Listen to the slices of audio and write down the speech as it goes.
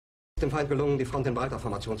dem Feind gelungen, die Front in breiter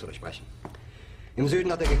Formation zu durchbrechen. Im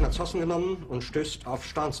Süden hat der Gegner Zossen genommen und stößt auf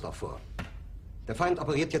Stahnsdorf vor. Der Feind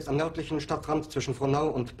operiert jetzt am nördlichen Stadtrand zwischen Frohnau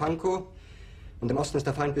und Pankow und im Osten ist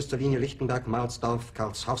der Feind bis zur Linie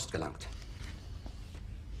Lichtenberg-Marsdorf-Karlshorst gelangt.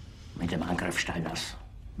 Mit dem Angriff Steiners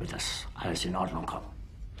wird das alles in Ordnung kommen.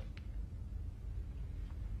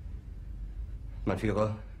 Mein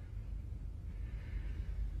Führer,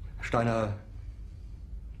 Steiner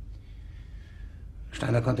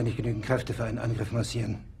konnte nicht genügend Kräfte für einen Angriff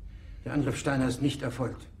massieren. Der Angriff Steiner ist nicht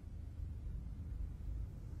erfolgt.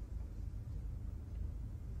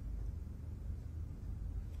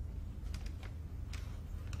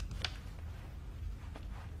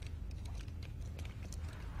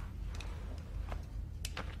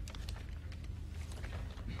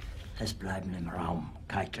 Es bleiben im Raum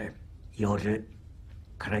Keitel, Jodl,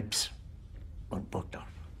 Krebs und Burgdorf.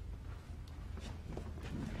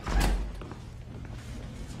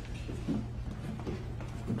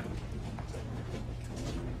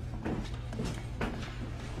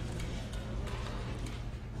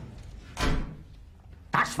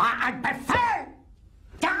 Das war ein Befehl!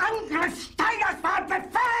 Der Angriff Steiners war ein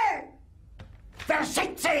Befehl! Wer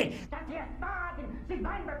sind Sie, dass Sie es wagen, sich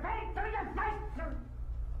meinen Befehl zu widersetzen?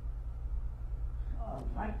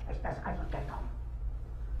 So weit ist das also gekommen.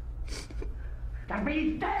 Das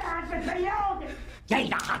Militär hat mich belogen!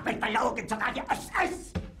 Jeder hat mich belogen, sogar die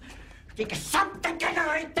SS! Die gesamte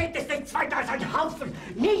Generalität ist nichts weiter als ein Haufen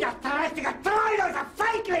niederträchtiger, treuloser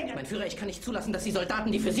Feiglinge! Mein Führer, ich kann nicht zulassen, dass die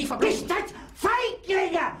Soldaten, die für Sie verbringen... Nicht als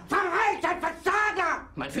Feiglinge! Verreiter, Versager!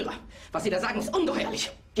 Mein Führer, was Sie da sagen, ist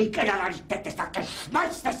ungeheuerlich. Die Generalität ist das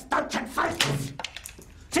Geschmolz des deutschen Volkes!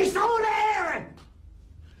 Sie ist ohne Ehre!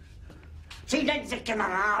 Sie nennen sich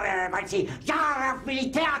Generale, weil Sie Jahre auf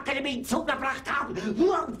Militärakademien zugebracht haben,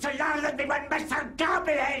 nur um zu lernen, wie man Messer und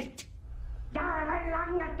Gabel hält!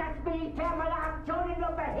 Jahrelang hat das Militär meine Aktionen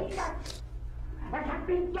nur behindert. Es hat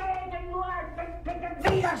mir jeden nur ersichtlichen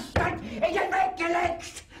Widerstand in den Weg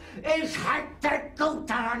gelegt. Ich hätte gut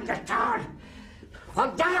daran getan,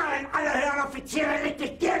 von Jahren alle höheren Offiziere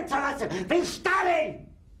liquidieren zu lassen, wie Stalin.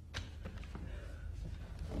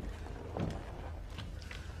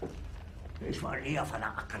 Ich war nie auf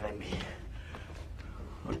einer Akademie.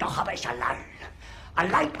 Und doch habe ich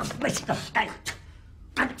allein auf mich gestellt,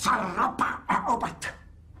 ganz Europa erobert.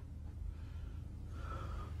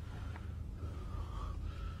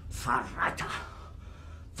 Verräter!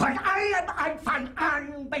 Von allem Anfang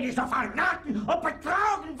an bin ich so verraten und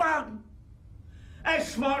betrogen worden.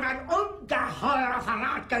 Es wurde ein ungeheurer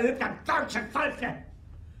Verrat geübt am deutschen Volke.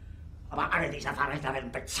 Aber alle diese Verräter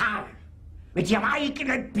werden bezahlen. Mit ihrem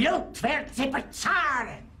eigenen Blut werden sie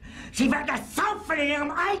bezahlen. Sie werden es saufen in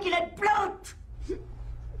ihrem eigenen Blut.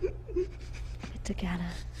 Bitte gerne.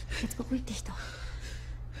 Jetzt beruhig dich doch.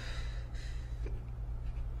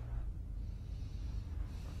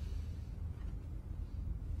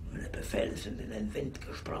 Meine Befehle sind in den Wind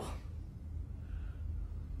gesprochen.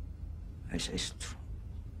 Es ist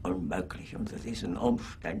unmöglich, unter diesen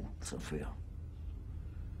Umständen zu führen.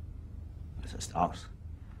 Es ist aus.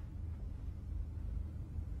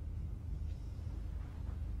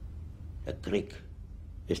 Der Krieg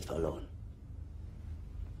ist verloren.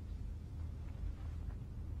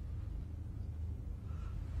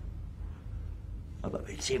 Aber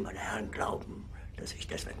wenn Sie, meine Herren, glauben, dass ich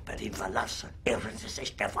deswegen Berlin verlasse, irren Sie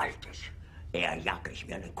sich gewaltig. Eher jage ich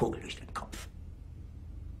mir eine Kugel durch den Kopf.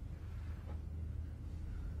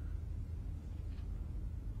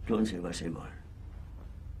 Tun Sie, was Sie wollen.